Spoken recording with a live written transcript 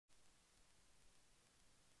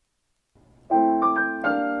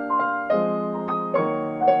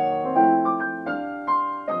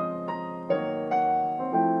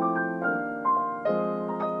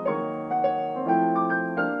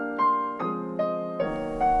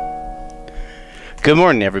Good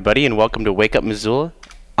morning, everybody, and welcome to Wake Up Missoula.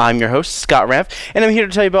 I'm your host, Scott Raff, and I'm here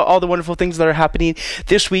to tell you about all the wonderful things that are happening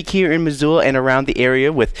this week here in Missoula and around the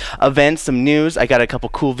area with events, some news. I got a couple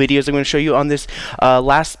cool videos I'm going to show you on this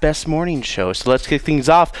Last Best Morning show. So let's kick things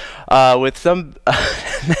off with some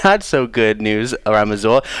not so good news around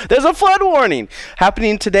Missoula. There's a flood warning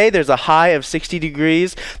happening today. There's a high of 60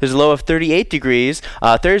 degrees. There's a low of 38 degrees.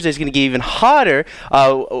 Thursday is going to get even hotter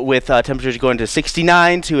with temperatures going to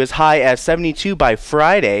 69 to as high as 72 by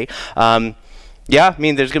Friday. Yeah, I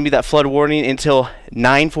mean, there's going to be that flood warning until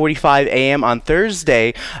 9:45 a.m. on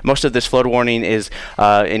Thursday. Most of this flood warning is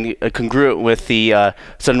congruent with the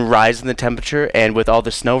sudden rise in the temperature and with all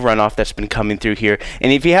the snow runoff that's been coming through here.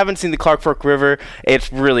 And if you haven't seen the Clark Fork River,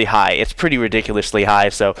 it's really high. It's pretty ridiculously high.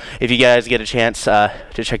 So if you guys get a chance to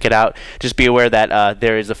check it out, just be aware that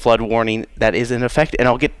there is a flood warning that is in effect, and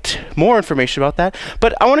I'll get more information about that.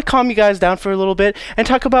 But I want to calm you guys down for a little bit and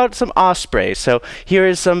talk about some ospreys. So here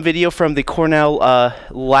is some video from the Cornell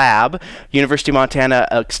lab, University of Montana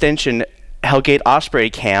Extension Hellgate Osprey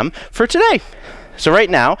Cam for today. So right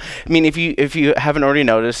now, I mean, if you haven't already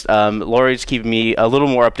noticed, Lori's keeping me a little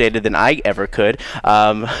more updated than I ever could,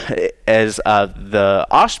 as the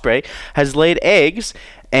osprey has laid eggs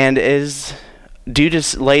and is due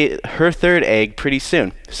to lay her third egg pretty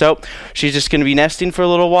soon. So she's just going to be nesting for a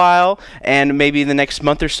little while, and maybe in the next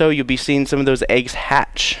month or so you'll be seeing some of those eggs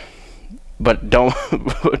hatch. But don't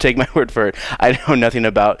take my word for it. I know nothing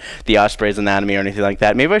about the osprey's anatomy or anything like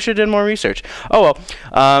that. Maybe I should have done more research. Oh well.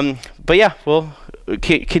 But yeah, we'll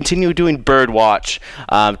continue doing bird watch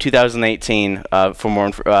 2018. For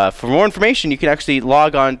more information, you can actually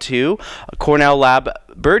log on to Cornell Lab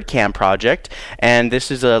Bird Cam Project, and this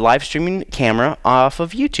is a live streaming camera off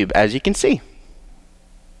of YouTube, as you can see.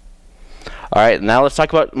 All right, now let's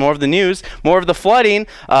talk about more of the news, more of the flooding.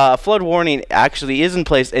 Flood warning actually is in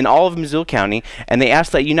place in all of Missoula County, and they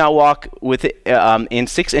ask that you not walk with in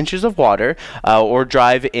 6 inches of water or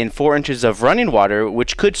drive in 4 inches of running water,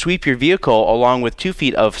 which could sweep your vehicle along with 2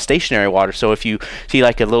 feet of stationary water. So if you see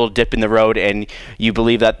like a little dip in the road and you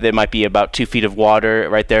believe that there might be about 2 feet of water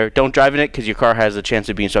right there, don't drive in it because your car has a chance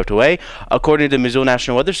of being swept away. According to Missoula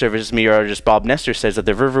National Weather Service, meteorologist Bob Nestor says that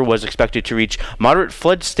the river was expected to reach moderate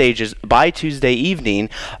flood stages by Tuesday evening.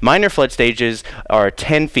 Minor flood stages are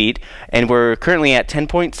 10 feet, and we're currently at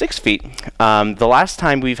 10.6 feet. The last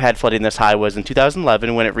time we've had flooding this high was in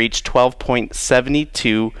 2011 when it reached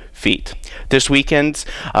 12.72 feet. This weekend's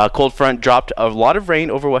cold front dropped a lot of rain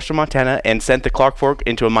over western Montana and sent the Clark Fork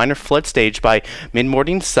into a minor flood stage by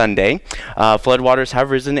mid-morning Sunday. Floodwaters have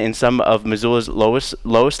risen in some of Missoula's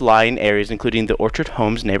lowest lying areas, including the Orchard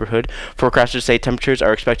Homes neighborhood. Forecasters say temperatures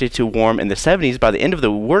are expected to warm in the 70s by the end of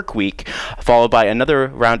the work week, followed by another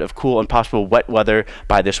round of cool and possible wet weather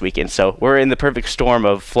by this weekend. So we're in the perfect storm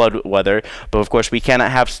of flood weather, but of course we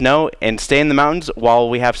cannot have snow and stay in the mountains while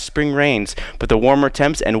we have spring rains. But the warmer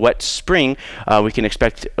temps and wet spring, we can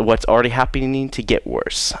expect what's already happening to get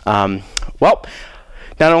worse. Well,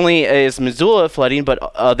 not only is Missoula flooding, but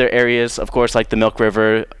other areas, of course, like the Milk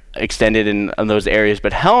River, extended in those areas,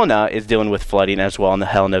 but Helena is dealing with flooding as well in the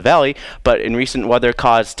Helena Valley. But in recent weather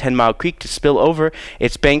caused 10 Mile Creek to spill over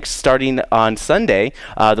its banks starting on Sunday.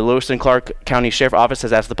 The Lewis and Clark County Sheriff Office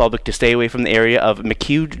has asked the public to stay away from the area of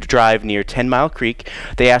McHugh Drive near 10 Mile Creek.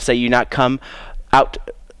 They ask that you not come out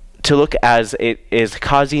to look, as it is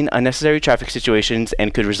causing unnecessary traffic situations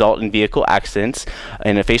and could result in vehicle accidents.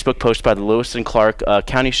 In a Facebook post by the Lewis and Clark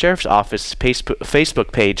County Sheriff's Office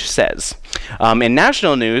Facebook page says. In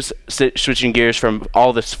national news, switching gears from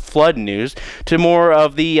all this flood news to more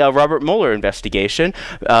of the Robert Mueller investigation,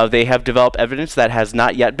 they have developed evidence that has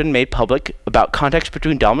not yet been made public about contacts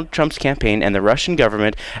between Donald Trump's campaign and the Russian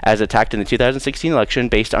government as attacked in the 2016 election,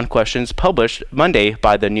 based on questions published Monday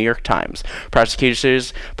by the New York Times.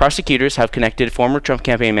 Prosecutors have connected former Trump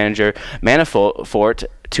campaign manager Manafort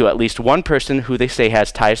to at least one person who they say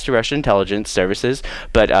has ties to Russian intelligence services,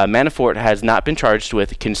 but Manafort has not been charged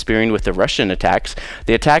with conspiring with the Russian attacks.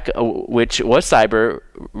 The attack, which was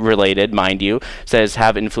cyber-related, mind you, says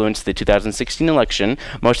have influenced the 2016 election.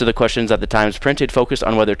 Most of the questions that the Times printed focused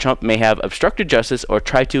on whether Trump may have obstructed justice or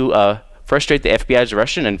tried to frustrate the FBI's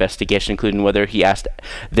Russian investigation, including whether he asked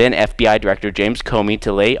then FBI Director James Comey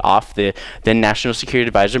to lay off the then National Security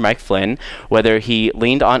Advisor Mike Flynn, whether he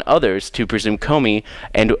leaned on others to presume Comey,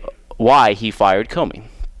 and why he fired Comey.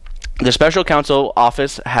 The special counsel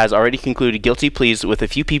office has already concluded guilty pleas with a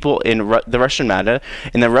few people in the Russian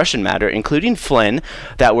matter, including Flynn,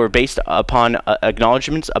 that were based upon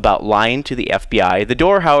acknowledgments about lying to the FBI. The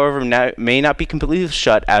door, however, may not be completely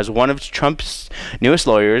shut, as one of Trump's newest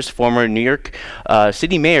lawyers, former New York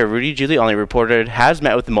City Mayor Rudy Giuliani, reported has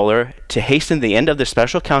met with Mueller to hasten the end of the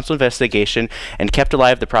special counsel investigation and kept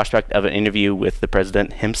alive the prospect of an interview with the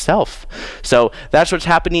president himself. So that's what's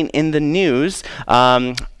happening in the news.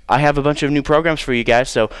 I have a bunch of new programs for you guys,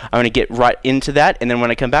 so I'm going to get right into that, and then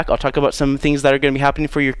when I come back, I'll talk about some things that are going to be happening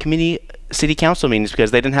for your community city council meetings,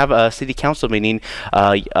 because they didn't have a city council meeting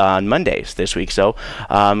on Mondays this week. So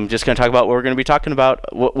I'm just going to talk about what we're going to be talking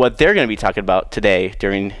about, what they're going to be talking about today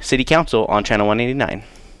during city council on channel 189.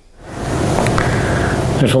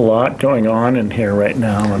 There's a lot going on in here right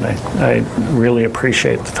now, and I really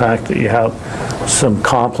appreciate the fact that you have some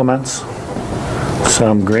compliments,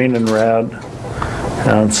 some green and red,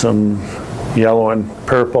 and some yellow and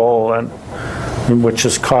purple, and which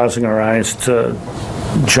is causing our eyes to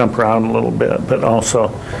jump around a little bit, but also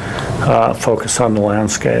focus on the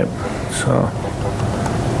landscape. So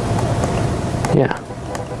yeah,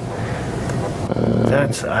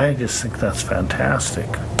 I just think that's fantastic.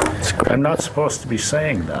 I'm not supposed to be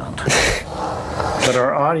saying that, but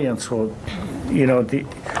our audience will,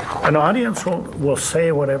 an audience will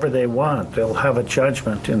say whatever they want. They'll have a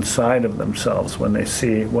judgment inside of themselves when they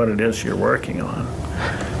see what it is you're working on.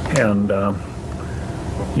 And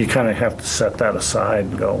you kind of have to set that aside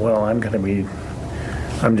and go, well, I'm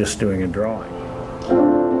just doing a drawing.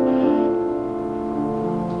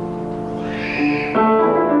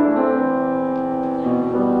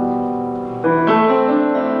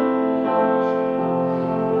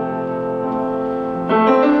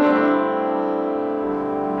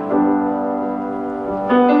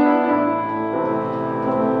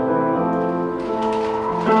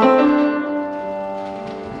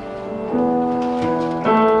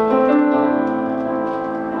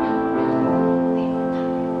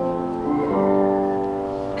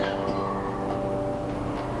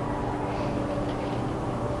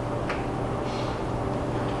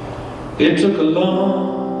 It took a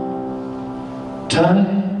long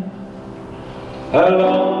time, a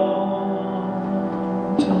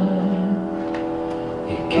long time.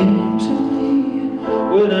 It came to me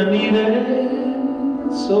when I needed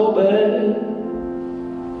it so bad.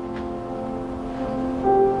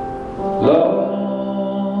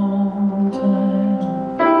 Long time,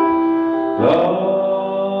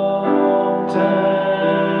 long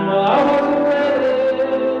time. I wasn't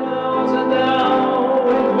ready, I wasn't down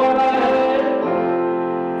with what I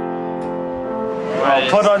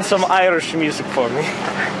had. Put on some Irish music for me.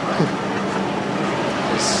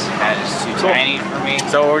 That is too tiny for me.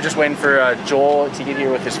 So we're just waiting for Joel to get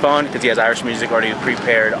here with his phone, because he has Irish music already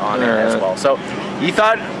prepared on there as well. So you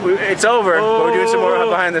thought it's over, but we're doing some more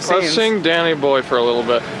behind the scenes. Let's sing Danny Boy for a little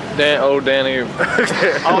bit. Danny. Oh, Danny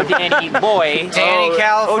Boy. Danny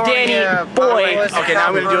California. Oh, Danny Boy. Okay, now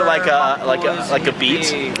I'm gonna do it like a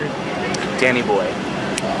beat. Danny Boy.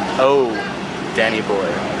 Oh, Danny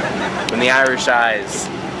Boy. When the Irish eyes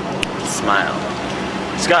smile.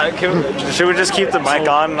 Scott, should we just keep the mic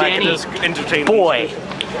on and I can just entertain Boy.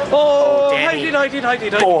 Oh, Danny.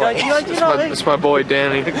 Boy. It's my boy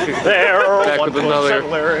Danny. There, back with another.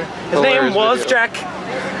 His name was video. Jack.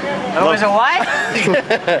 Oh, is it what?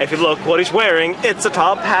 If you look what he's wearing, it's a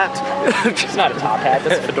top hat. It's not a top hat,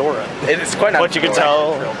 that's a fedora. It's quite not. But you can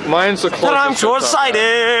tell Mine's the that closest. I'm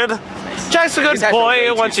short-sighted. Jack's a good These guys are way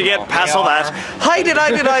boy too once you small. get past all that.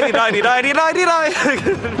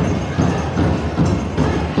 Hi-di-di-di-di-di-di-di-di-di-di.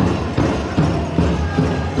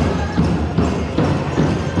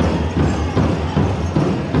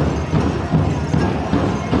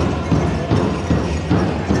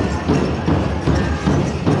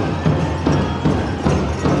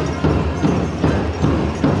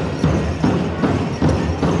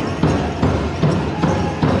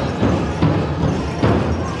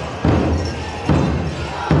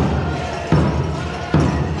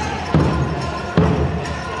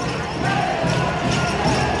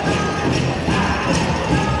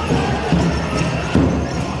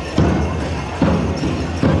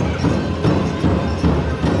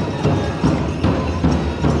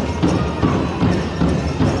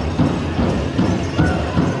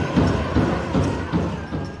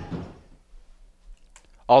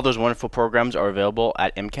 All those wonderful programs are available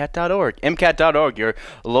at MCAT.org. MCAT.org, your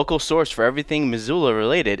local source for everything Missoula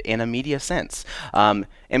related in a media sense.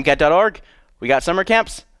 MCAT.org, we got summer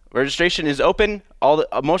camps. Registration is open.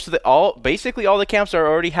 Basically all the camps are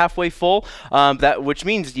already halfway full. Which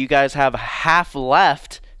means you guys have half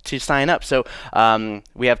left to sign up. So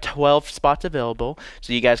we have 12 spots available,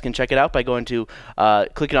 so you guys can check it out by going to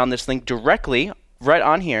clicking on this link directly right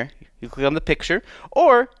on here. You click on the picture,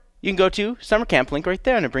 or you can go to summer camp link right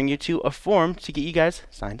there, and it'll bring you to a form to get you guys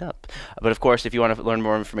signed up. But of course, if you want to learn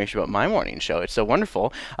more information about my morning show, it's so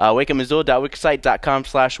wonderful.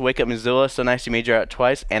 wakeupmissoula.wixsite.com/wakeupmissoula. So nice you made you out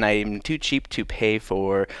twice, and I'm too cheap to pay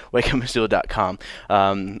for wakeupmissoula.com.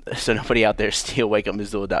 So nobody out there steal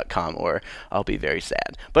wakeupmissoula.com, or I'll be very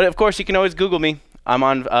sad. But of course, you can always Google me. I'm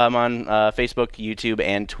on Facebook, YouTube,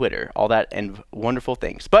 and Twitter, all that and wonderful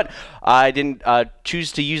things. But I didn't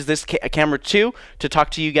choose to use this camera too to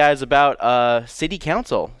talk to you guys about city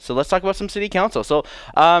council. So let's talk about some city council. So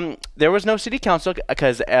there was no city council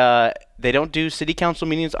because they don't do city council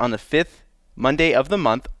meetings on the 5th Monday of the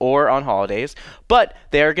month or on holidays, but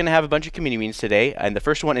they are going to have a bunch of committee meetings today, and the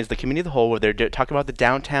first one is the Committee of the Whole, where they're talking about the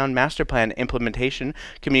Downtown Master Plan implementation.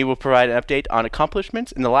 Committee will provide an update on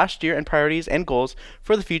accomplishments in the last year and priorities and goals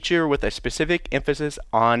for the future, with a specific emphasis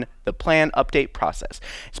on the plan update process.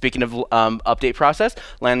 Speaking of update process,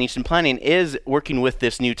 Land Use and Planning is working with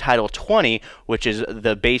this new Title 20, which is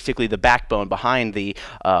basically the backbone behind the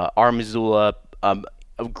Up Missoula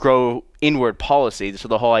grow inward policy. So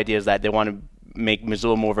the whole idea is that they want to make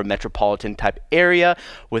Missoula more of a metropolitan type area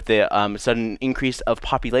with the sudden increase of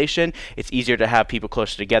population. It's easier to have people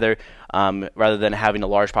closer together rather than having a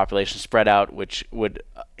large population spread out, which would,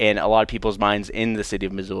 in a lot of people's minds in the city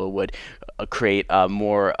of Missoula, would create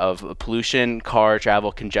more of pollution, car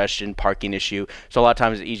travel, congestion, parking issue. So a lot of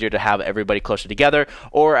times it's easier to have everybody closer together,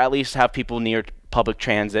 or at least have people near public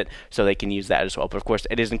transit so they can use that as well. But of course,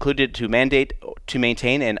 it is included to mandate to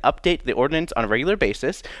maintain and update the ordinance on a regular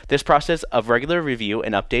basis. This process of regular review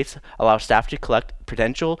and updates allows staff to collect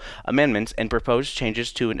potential amendments and propose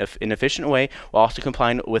changes to an efficient way, while also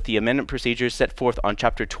complying with the amendment procedures set forth on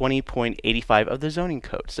Chapter 20.85 of the Zoning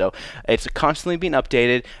Code. So it's constantly being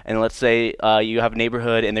updated, and let's say you have a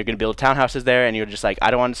neighborhood and they're going to build townhouses there, and you're just like,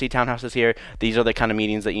 I don't want to see townhouses here. These are the kind of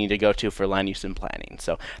meetings that you need to go to for land use and planning.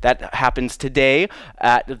 So that happens today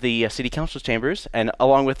at the City Council's chambers, and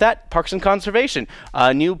along with that, Parks and Conservation.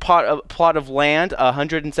 A new plot of land,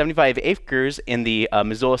 175 acres in the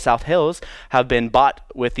Missoula South Hills, have been bought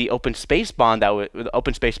with the open space bond. The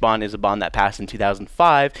open space bond is a bond that passed in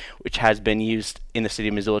 2005, which has been used in the city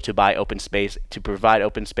of Missoula to buy open space, to provide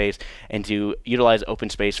open space, and to utilize open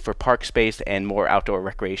space for park space and more outdoor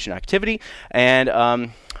recreation activity.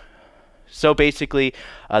 And so basically,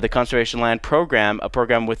 the Conservation Land Program, a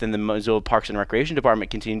program within the Missoula Parks and Recreation Department,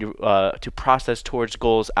 continued to process towards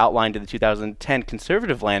goals outlined in the 2010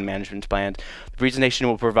 Conservative Land Management Plan. The presentation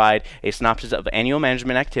will provide a synopsis of annual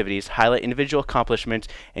management activities, highlight individual accomplishments,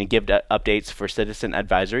 and give updates for citizen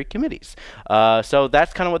advisory committees. So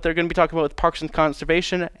that's kind of what they're going to be talking about with Parks and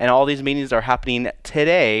Conservation, and all these meetings are happening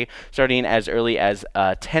today, starting as early as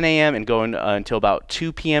 10 a.m. and going until about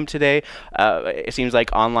 2 p.m. today. It seems like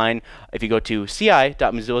online, if you go to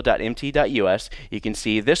ci.missoula.mt.us, you can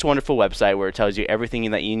see this wonderful website where it tells you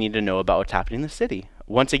everything that you need to know about what's happening in the city.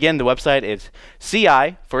 Once again, the website is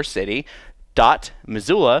ci for city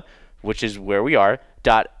 .missoula, which is where we are,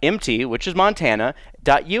 .mt, which is Montana,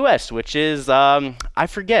 .us, which is I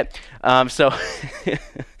forget. So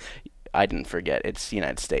I didn't forget. It's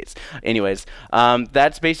United States. Anyways,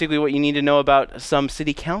 that's basically what you need to know about some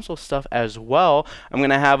city council stuff as well. I'm going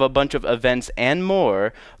to have a bunch of events and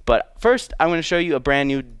more. But first, I'm going to show you a brand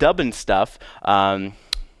new Dubbin Stuff. And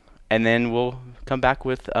then we'll come back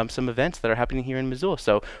with some events that are happening here in Missoula.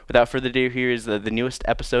 So without further ado, here is the newest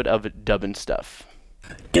episode of Dubbin Stuff.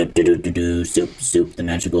 Soup, the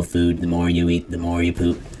magical food. The more you eat, the more you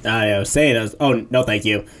poop. I was saying, oh, no, thank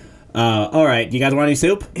you. Alright, you guys want any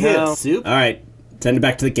soup? No. Soup? Alright, send it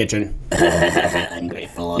back to the kitchen.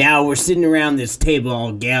 Ungrateful. Now, we're sitting around this table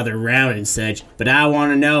all gathered around and such, but I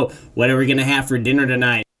want to know, what are we going to have for dinner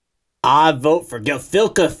tonight? I vote for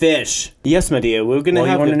gefilte fish. Yes, my dear, we're going to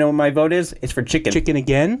have... You want to know what my vote is? It's for chicken. Chicken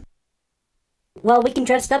again? Well, we can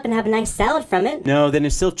dress it up and have a nice salad from it. No, then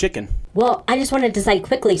it's still chicken. Well, I just want to decide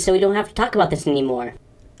quickly so we don't have to talk about this anymore.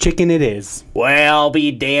 Chicken it is. Well,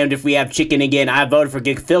 be damned if we have chicken again. I voted for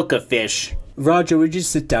gefilte fish. Roger, would you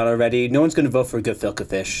sit down already? No one's going to vote for gefilte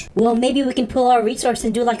fish. Well, maybe we can pull our resources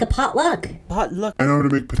and do like a potluck. Potluck? I know how to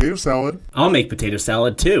make potato salad. I'll make potato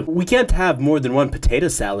salad, too. We can't have more than one potato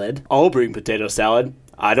salad. I'll bring potato salad.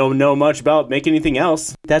 I don't know much about making anything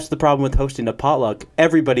else. That's the problem with hosting a potluck.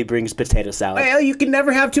 Everybody brings potato salad. Well, you can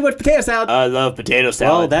never have too much potato salad. I love potato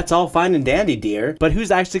salad. Well, that's all fine and dandy, dear. But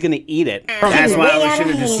who's actually going to eat it? That's why we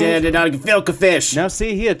should have decided on gefilte fish. Now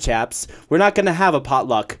see here, chaps. We're not going to have a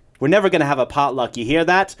potluck. We're never going to have a potluck. You hear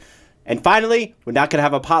that? And finally, we're not going to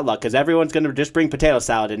have a potluck because everyone's going to just bring potato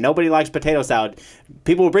salad, and nobody likes potato salad.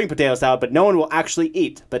 People will bring potato salad, but no one will actually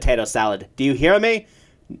eat potato salad. Do you hear me?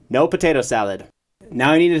 No potato salad.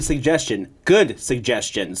 Now I need a suggestion. Good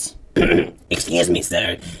suggestions. Excuse me,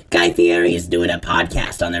 sir. Guy Fieri is doing a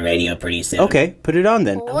podcast on the radio pretty soon. Okay, put it on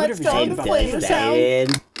then. Let's go to Flavor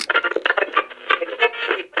Sound.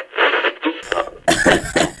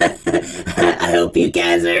 I hope you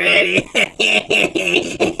guys are ready.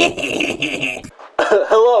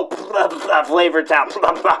 Hello, Flavor Town.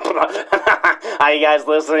 Are you guys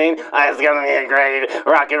listening? It's gonna be a great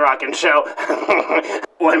rockin' show.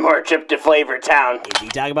 One more trip to Flavor Town. Is he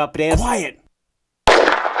talking about potatoes? Quiet.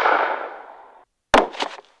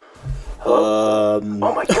 Oh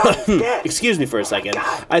my God, he's dead. Excuse me for a second.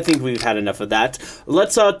 I think we've had enough of that.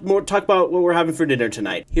 Let's talk about what we're having for dinner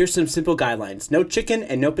tonight. Here's some simple guidelines. No chicken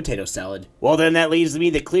and no potato salad. Well, then that leaves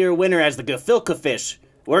me the clear winner as the gefilte fish.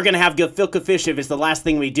 We're gonna have gefilte fish if it's the last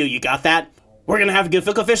thing we do. You got that? We're gonna have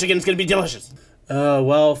gefilte fish again. It's gonna be delicious.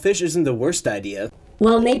 Well, fish isn't the worst idea.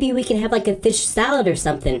 Well, maybe we can have like a fish salad or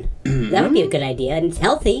something. That would be a good idea, and it's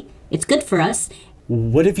healthy. It's good for us.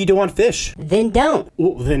 What if you don't want fish? Then don't.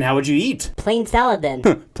 Well, then how would you eat? Plain salad then.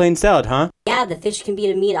 Plain salad, huh? Yeah, the fish can be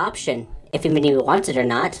a meat option, if anybody wants it or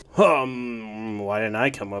not. Why didn't I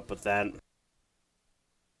come up with that?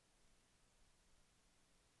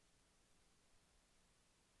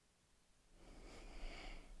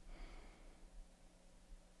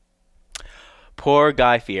 Poor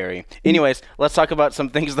Guy Fieri. Anyways, let's talk about some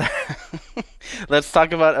things that... let's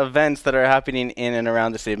talk about events that are happening in and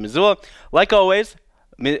around the city of Missoula. Like always,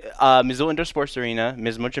 Missoula Indoor Sports Arena,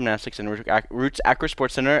 Mismo Gymnastics, and Roots Acro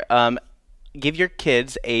Sports Center give your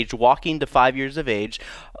kids aged walking to 5 years of age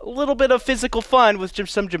a little bit of physical fun with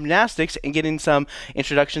some gymnastics and getting some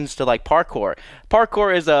introductions to like parkour.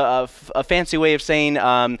 Parkour is a fancy way of saying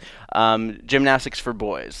gymnastics for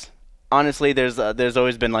boys. Honestly, there's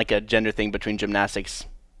always been like a gender thing between gymnastics.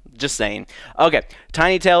 Just saying. Okay,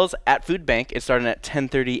 Tiny Tales at Food Bank is starting at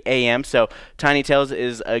 10:30 a.m. So Tiny Tales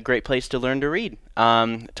is a great place to learn to read.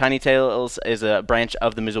 Tiny Tales is a branch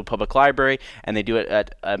of the Missoula Public Library, and they do it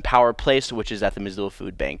at Empower Place, which is at the Missoula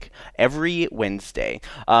Food Bank every Wednesday.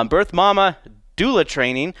 Birth Mama doula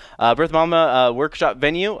training, Birth Mama workshop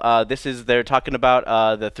venue. They're talking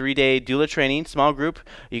about the 3-day doula training, small group.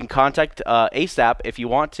 You can contact ASAP if you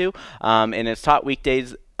want to, and it's taught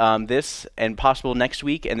weekdays this and possible next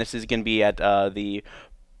week, and this is going to be at the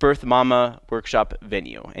Birth Mama workshop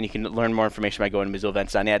venue, and you can learn more information by going to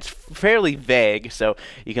MissoulaEvents.net. It's fairly vague, so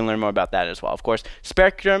you can learn more about that as well. Of course,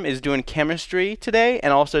 Spectrum is doing chemistry today,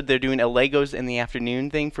 and also they're doing a Legos in the afternoon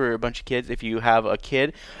thing for a bunch of kids. If you have a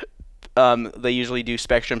kid, they usually do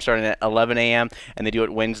Spectrum starting at 11 a.m., and they do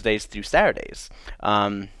it Wednesdays through Saturdays.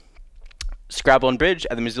 Scrabble and Bridge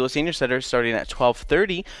at the Missoula Senior Center starting at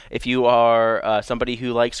 12:30. If you are somebody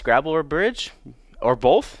who likes Scrabble or Bridge, or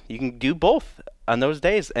both, you can do both on those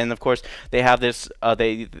days. And of course, they have this.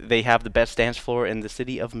 They have the best dance floor in the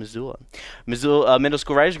city of Missoula. Missoula Middle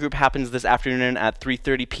School Writers Group happens this afternoon at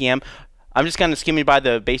 3:30 p.m. I'm just kind of skimming by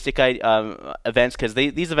the basic events because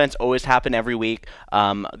these events always happen every week.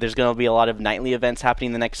 There's going to be a lot of nightly events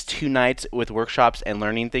happening the next 2 nights with workshops and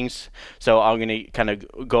learning things. So I'm going to kind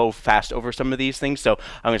of go fast over some of these things. So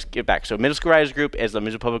I'm going to get back. So Middle School Writers Group is the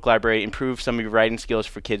Missoula Public Library. Improve some of your writing skills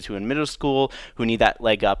for kids who are in middle school, who need that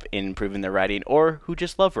leg up in improving their writing, or who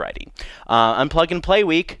just love writing. Unplug and Play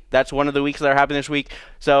Week. That's one of the weeks that are happening this week.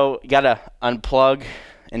 So you got to unplug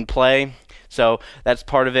and play. So that's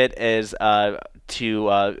part of it is at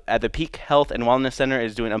the Peak Health and Wellness Center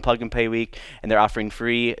is doing Unplug and Play Week, and they're offering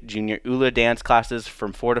free junior ULA dance classes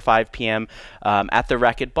from 4 to 5 p.m. At the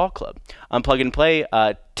Racket Ball Club. Unplug and Play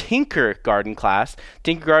Tinker Garden class.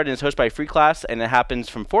 Tinker Garden is hosted by a free class, and it happens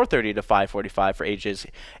from 4:30 to 5:45 for ages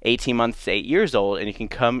 18 months to 8 years old, and you can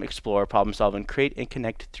come explore, problem solve, and create and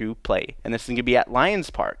connect through play. And this is going to be at Lions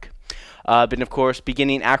Park. But of course,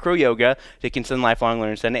 beginning acro yoga, Dickinson Lifelong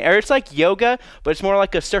Learning Center. It's like yoga, but it's more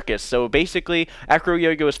like a circus. So basically, acro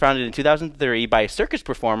yoga was founded in 2003 by a circus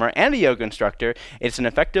performer and a yoga instructor. It's an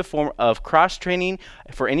effective form of cross-training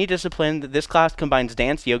for any discipline. This class combines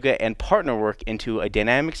dance, yoga, and partner work into a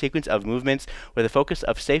dynamic sequence of movements with a focus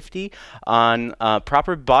of safety on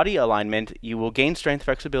proper body alignment. You will gain strength,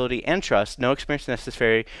 flexibility, and trust. No experience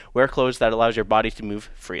necessary. Wear clothes that allows your body to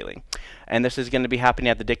move freely. And this is going to be happening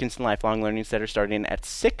at the Dickinson Lifelong Learning Center starting at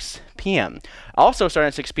 6 p.m. Also starting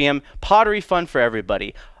at 6 p.m., pottery fun for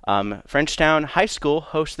everybody. Frenchtown High School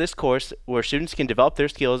hosts this course where students can develop their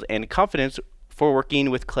skills and confidence for working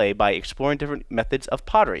with clay by exploring different methods of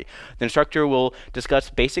pottery. The instructor will discuss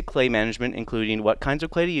basic clay management, including what kinds of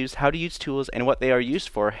clay to use, how to use tools, and what they are used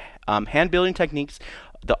for, hand building techniques,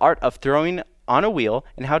 the art of throwing on a wheel,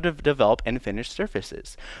 and how to develop and finish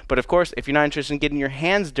surfaces. But of course, if you're not interested in getting your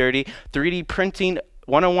hands dirty, 3D printing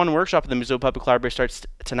 101 workshop at the Missoula Public Library starts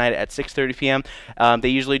tonight at 6:30 p.m. They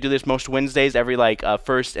usually do this most Wednesdays, every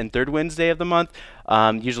first and third Wednesday of the month.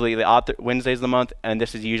 Usually the odd Wednesdays of the month, and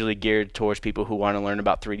this is usually geared towards people who want to learn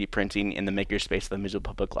about 3D printing in the makerspace of the Missoula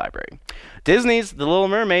Public Library. Disney's The Little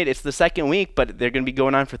Mermaid, it's the second week, but they're going to be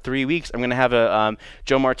going on for 3 weeks. I'm going to have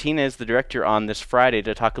Joe Martinez, the director, on this Friday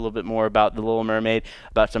to talk a little bit more about The Little Mermaid,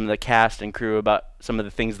 about some of the cast and crew, about some of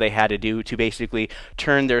the things they had to do to basically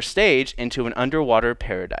turn their stage into an underwater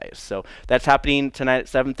paradise. So that's happening tonight at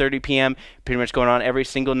 7:30 p.m. Pretty much going on every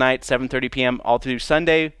single night, 7:30 p.m. all through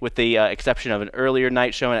Sunday, with the exception of an earlier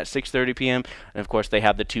night showing at 6:30 p.m. And of course, they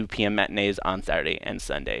have the 2 p.m. matinees on Saturday and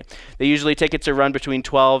Sunday. They usually tickets are run between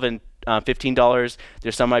 $12 and $15.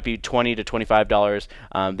 There's some might be $20 to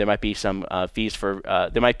 $25. There might be some fees for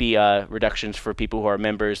there might be reductions for people who are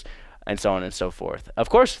members, and so on and so forth. Of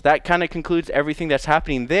course, that kind of concludes everything that's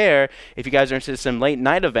happening there. If you guys are interested in some late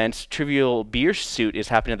night events, Trivial Beer Suit is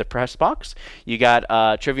happening at the Press Box. You got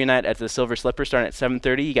Trivia Night at the Silver Slipper starting at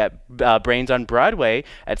 7:30. You got Brains on Broadway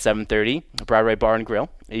at 7:30, Broadway Bar and Grill.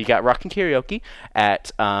 You got Rockin' Karaoke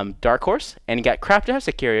at Dark Horse, and you got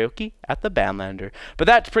Craptastic Karaoke at the Bandlander. But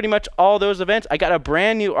that's pretty much all those events. I got a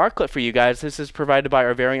brand new art clip for you guys. This is provided by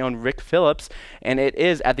our very own Rick Phillips, and it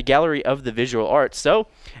is at the Gallery of the Visual Arts.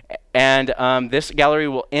 And this gallery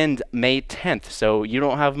will end May 10th, so you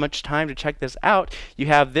don't have much time to check this out. You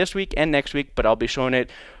have this week and next week, but I'll be showing it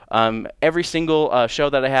every single show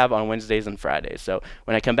that I have on Wednesdays and Fridays. So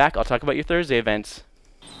when I come back, I'll talk about your Thursday events.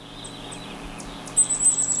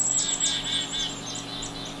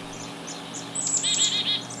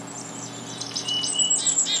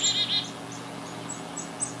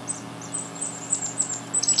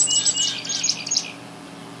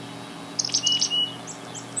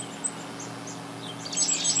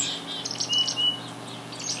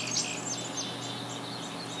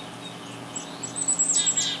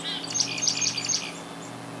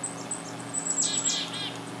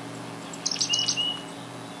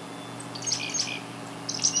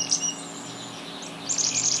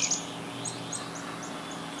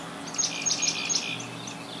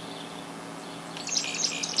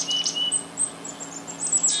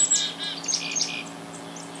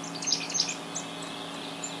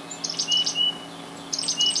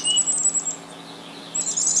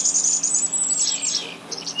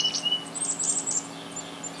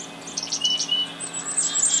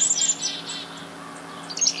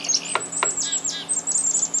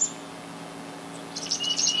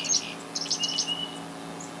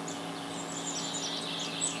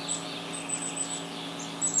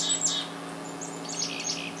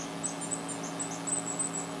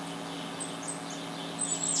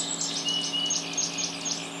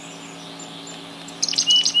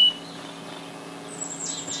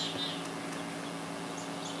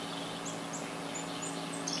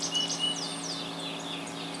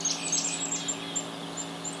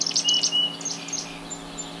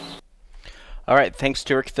 All right, thanks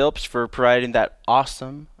to Rick Phillips for providing that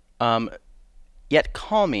awesome yet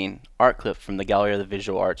calming art clip from the Gallery of the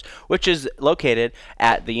Visual Arts, which is located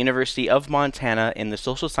at the University of Montana in the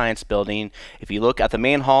Social Science Building. If you look at the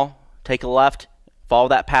main hall, take a left, follow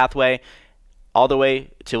that pathway all the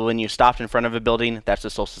way to when you stopped in front of a building. That's the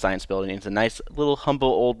Social Science Building. It's a nice little humble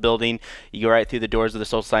old building. You go right through the doors of the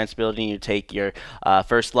Social Science Building, you take your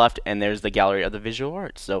first left, and there's the Gallery of the Visual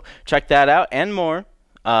Arts. So check that out and more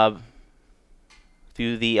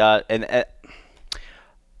through the I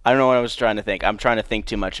don't know what I was trying to think. I'm trying to think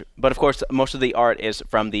too much. But of course, most of the art is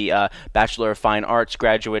from the Bachelor of Fine Arts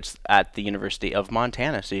graduates at the University of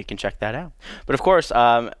Montana, so you can check that out. But of course,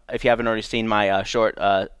 if you haven't already seen my short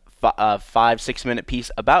 5-6 minute piece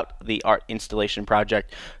about the art installation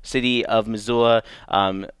project, City of Missoula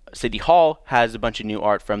City Hall has a bunch of new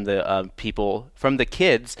art from the people, from the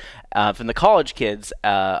kids, from the college kids,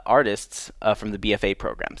 artists from the BFA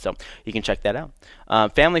program. So you can check that out.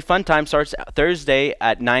 Family Fun Time starts Thursday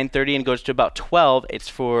at 9:30 and goes to about 12. It's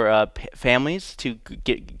for families to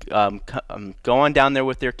go on down there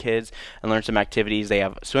with their kids and learn some activities. They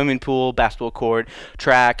have a swimming pool, basketball court,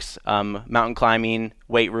 tracks, mountain climbing,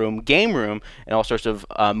 weight room, game room, and all sorts of,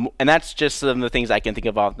 and that's just some of the things I can think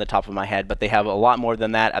of off the top of my head, but they have a lot more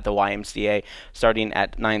than that at the YMCA starting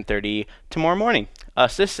at 9:30 tomorrow morning.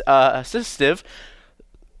 Assistive,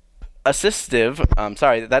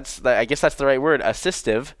 sorry, I guess that's the right word,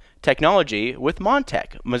 assistive technology with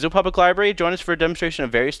Montech. Missoula Public Library, join us for a demonstration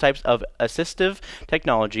of various types of assistive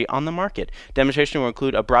technology on the market. Demonstration will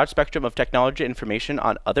include a broad spectrum of technology information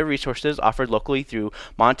on other resources offered locally through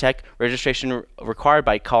Montech. Registration required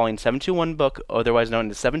by calling 721-BOOK, otherwise known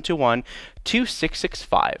as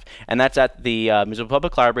 721-2665. And that's at the Missoula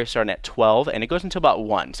Public Library starting at 12, and it goes until about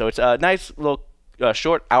 1. So it's a nice little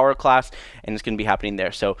short hour class, and it's going to be happening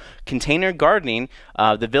there. So container gardening,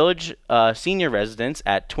 the village senior residence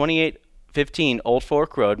at 2815 Old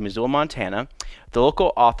Fork Road, Missoula, Montana. The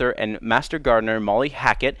local author and master gardener Molly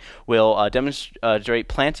Hackett will demonstrate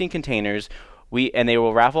planting containers. And they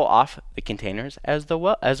will raffle off the containers as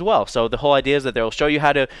well. So the whole idea is that they'll show you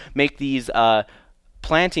how to make these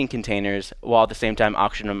planting containers while at the same time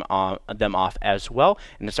auction them off as well.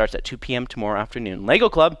 And it starts at 2 p.m. tomorrow afternoon. Lego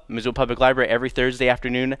Club, Missoula Public Library, every Thursday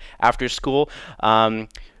afternoon after school.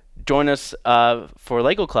 Join us for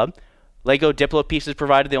Lego Club. Lego Diplo pieces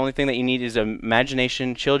provided. The only thing that you need is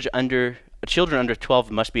imagination. Children under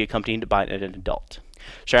 12 must be accompanied by an adult.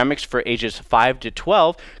 Ceramics for ages 5 to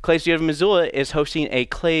 12. Clay Studio of Missoula is hosting a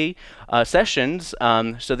clay sessions.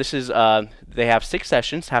 So this is they have 6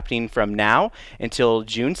 sessions happening from now until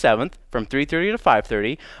June 7th from 3:30 to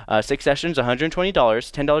 5:30. 6 sessions,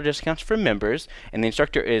 $120, $10 discounts for members, and the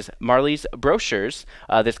instructor is Marley's Brochures.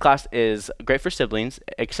 This class is great for siblings.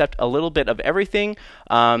 Accept a little bit of everything.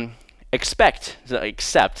 Expect a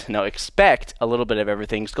little bit of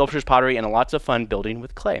everything. Sculptures, pottery, and lots of fun building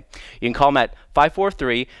with clay. You can call them at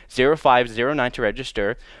 543-0509 to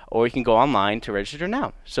register, or you can go online to register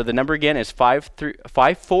now. So the number again is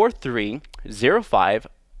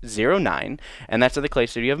 543-0509, and that's at the Clay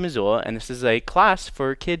Studio of Missoula, and this is a class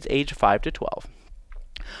for kids age 5 to 12.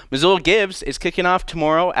 Missoula Gives is kicking off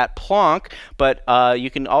tomorrow at Plonk, but you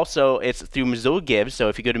can also, it's through Missoula Gives, so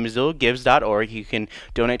if you go to missoulagives.org, you can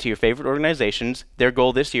donate to your favorite organizations. Their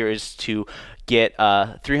goal this year is to get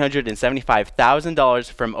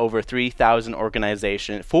 $375,000 from over 3,000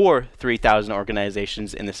 organizations, for 3,000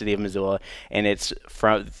 organizations in the city of Missoula, and it's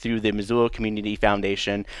through the Missoula Community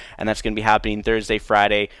Foundation, and that's going to be happening Thursday,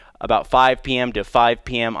 Friday, about 5 p.m. to 5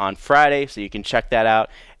 p.m. on Friday, so you can check that out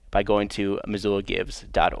by going to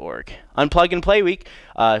missoulagives.org. Unplug and Play Week,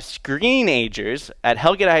 Screenagers at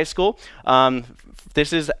Hellgate High School.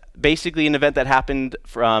 This is basically an event that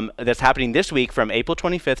that's happening this week from April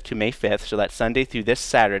 25th to May 5th, so that's Sunday through this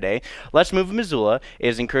Saturday. Let's Move Missoula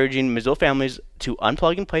is encouraging Missoula families to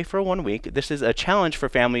unplug and play for 1 week. This is a challenge for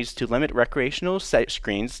families to limit recreational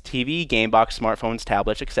screens, TV, game box, smartphones,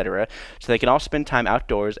 tablets, etc., so they can all spend time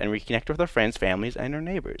outdoors and reconnect with their friends, families, and their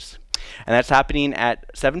neighbors. And that's happening at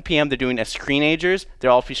 7 p.m. They're doing a Screenagers.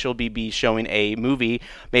 They'll also be showing a movie,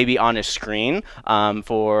 maybe on a screen,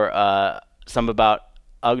 for some about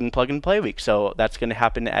Unplug and Play Week. So that's going to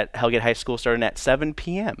happen at Hellgate High School starting at 7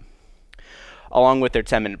 p.m. along with their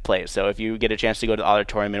 10-minute plays. So if you get a chance to go to the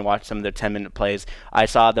auditorium and watch some of their 10-minute plays, I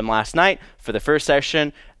saw them last night for the first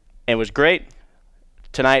session. It was great.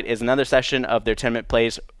 Tonight is another session of their 10-minute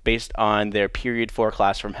plays based on their Period 4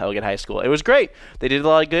 class from Hellgate High School. It was great. They did a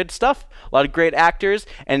lot of good stuff, a lot of great actors,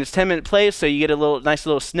 and it's 10-minute plays, so you get a nice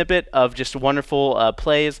little snippet of just wonderful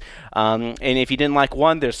plays. And if you didn't like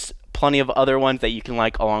one, there's plenty of other ones that you can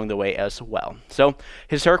like along the way as well. So,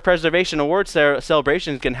 Historic Preservation Awards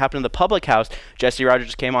celebration is going to happen in the Public House. Jessie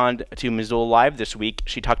Rogers came on to Missoula Live this week.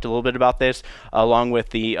 She talked a little bit about this along with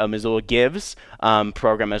the Missoula Gives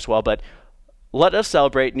program as well, but let us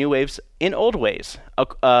celebrate new waves in old ways.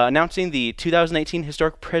 Announcing the 2018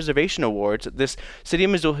 Historic Preservation Awards, this City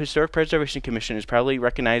of Missoula Historic Preservation Commission is proudly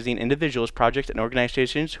recognizing individuals, projects, and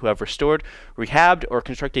organizations who have restored, rehabbed, or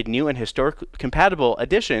constructed new and historic-compatible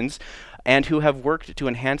additions, and who have worked to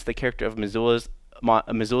enhance the character of Missoula's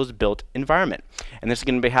built environment. And this is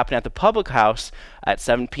going to be happening at the Public House at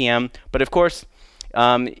 7 p.m. But of course,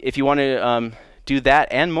 if you want to do that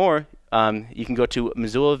and more, you can go to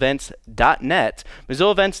MissoulaEvents.net.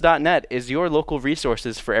 MissoulaEvents.net is your local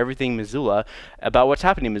resources for everything Missoula about what's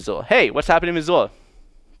happening in Missoula. Hey, what's happening in Missoula?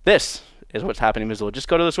 This is what's happening in Missoula. Just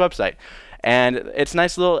go to this website, and it's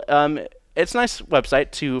nice little. It's a nice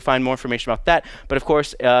website to find more information about that. But of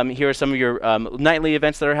course, here are some of your nightly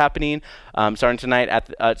events that are happening.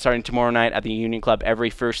 Starting tomorrow night at the Union Club. Every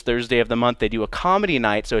first Thursday of the month, they do a comedy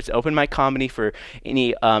night. So it's open mic comedy for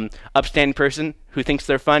any upstanding person who thinks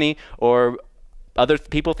they're funny or other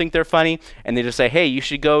people think they're funny, and they just say, hey, you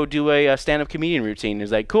should go do a stand-up comedian routine.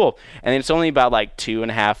 It's like, cool. And it's only about like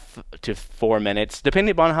 2.5 to 4 minutes,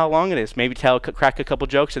 depending upon how long it is. Maybe crack a couple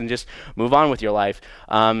jokes and just move on with your life.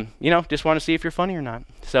 Just want to see if you're funny or not.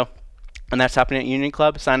 So And that's happening at Union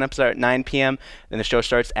Club. Sign-ups are at 9 p.m. Then the show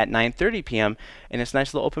starts at 9:30 p.m. And it's a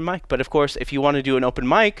nice little open mic. But of course, if you want to do an open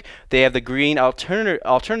mic, they have the Green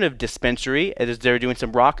Alternative Dispensary. They're doing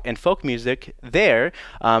some rock and folk music there.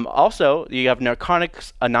 Also, you have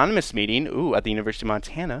Narcotics Anonymous meeting at the University of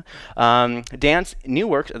Montana. Dance New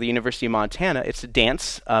Works at the University of Montana. It's a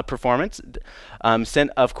dance performance.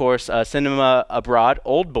 Of course, Cinema Abroad.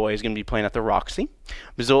 Old Boy is going to be playing at the Roxy.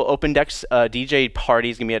 Missoula Open Decks DJ party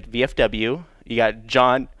is going to be at VFW. You got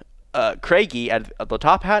John Craigie at the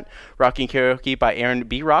Top Hat. Rocking Karaoke by Aaron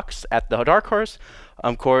B. Rocks at the Dark Horse.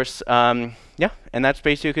 Of course, yeah, and that's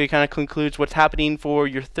basically kind of concludes what's happening for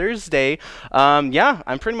your Thursday. Yeah,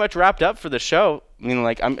 I'm pretty much wrapped up for the show. I mean,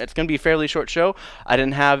 like, it's going to be a fairly short show. I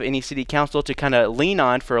didn't have any city council to kind of lean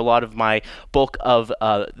on for a lot of my bulk of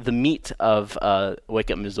the meat of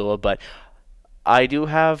Wake Up Missoula, but I do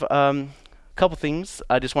have couple things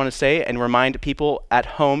I just want to say and remind people at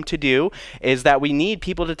home to do is that we need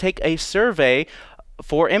people to take a survey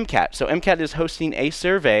for MCAT. So MCAT is hosting a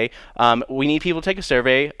survey. We need people to take a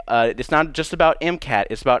survey. It's not just about MCAT.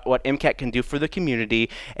 It's about what MCAT can do for the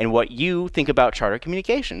community and what you think about charter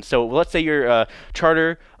communications. So let's say you're a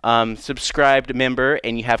charter subscribed member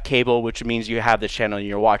and you have cable, which means you have this channel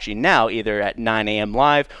you're watching now, either at 9 a.m.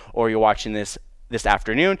 live or you're watching this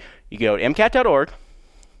afternoon. You go to MCAT.org.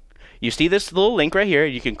 You see this little link right here.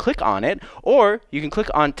 You can click on it, or you can click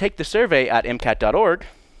on Take the Survey at MCAT.org.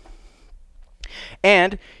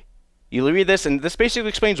 And you read this, and this basically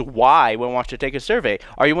explains why we want you to take a survey.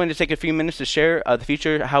 Are you willing to take a few minutes to share the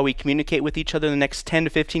future, how we communicate with each other in the next 10 to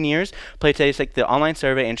 15 years? Play today's take the online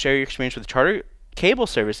survey and share your experience with charter cable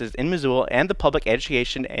services in Missoula and the public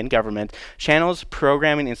education and government channels,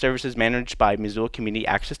 programming, and services managed by Missoula Community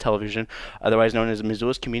Access Television, otherwise known as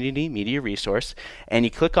Missoula's Community Media Resource. And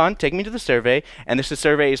you click on Take Me to the Survey, and this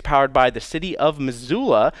survey is powered by the City of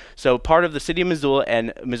Missoula, so part of the City of Missoula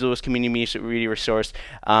and Missoula's Community Media Resource.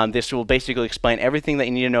 This will basically explain everything that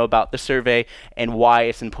you need to know about the survey and why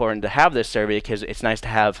it's important to have this survey, because it's nice to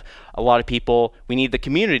have a lot of people. We need the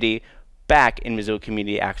community back in Missoula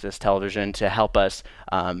Community Access Television to help us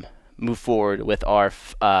move forward with our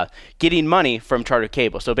getting money from charter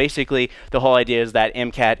cable. So basically, the whole idea is that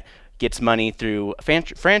MCAT gets money through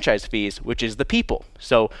franchise fees, which is the people.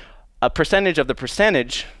 So a percentage of the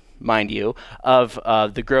percentage, mind you, of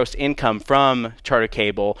the gross income from charter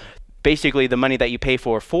cable, basically the money that you pay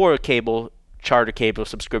for cable, charter cable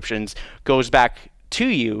subscriptions, goes back to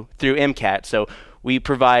you through MCAT. So we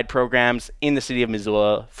provide programs in the City of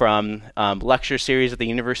Missoula, from lecture series at the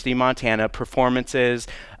University of Montana, performances,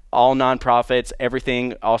 all nonprofits,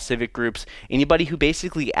 everything, all civic groups. Anybody who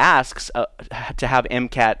basically asks to have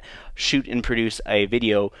MCAT shoot and produce a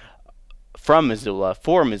video from Missoula,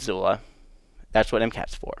 for Missoula, that's what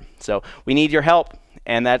MCAT's for. So we need your help,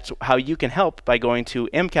 and that's how you can help, by going to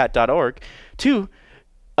MCAT.org to,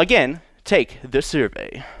 again, take the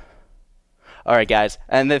survey. All right, guys,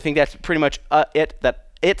 and I think that's pretty much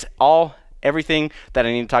everything that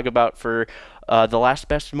I need to talk about for the Last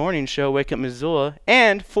Best Morning Show, Wake Up Missoula,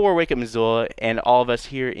 and for Wake Up Missoula and all of us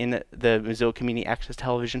here in the Missoula Community Access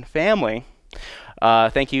Television family.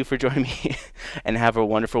 Thank you for joining me, and have a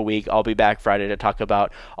wonderful week. I'll be back Friday to talk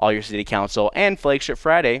about all your city council and Flagship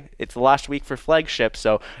Friday. It's the last week for Flagship,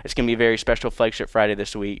 so it's going to be a very special Flagship Friday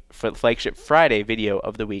this week, for the Flagship Friday video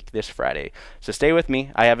of the week this Friday. So stay with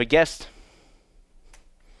me. I have a guest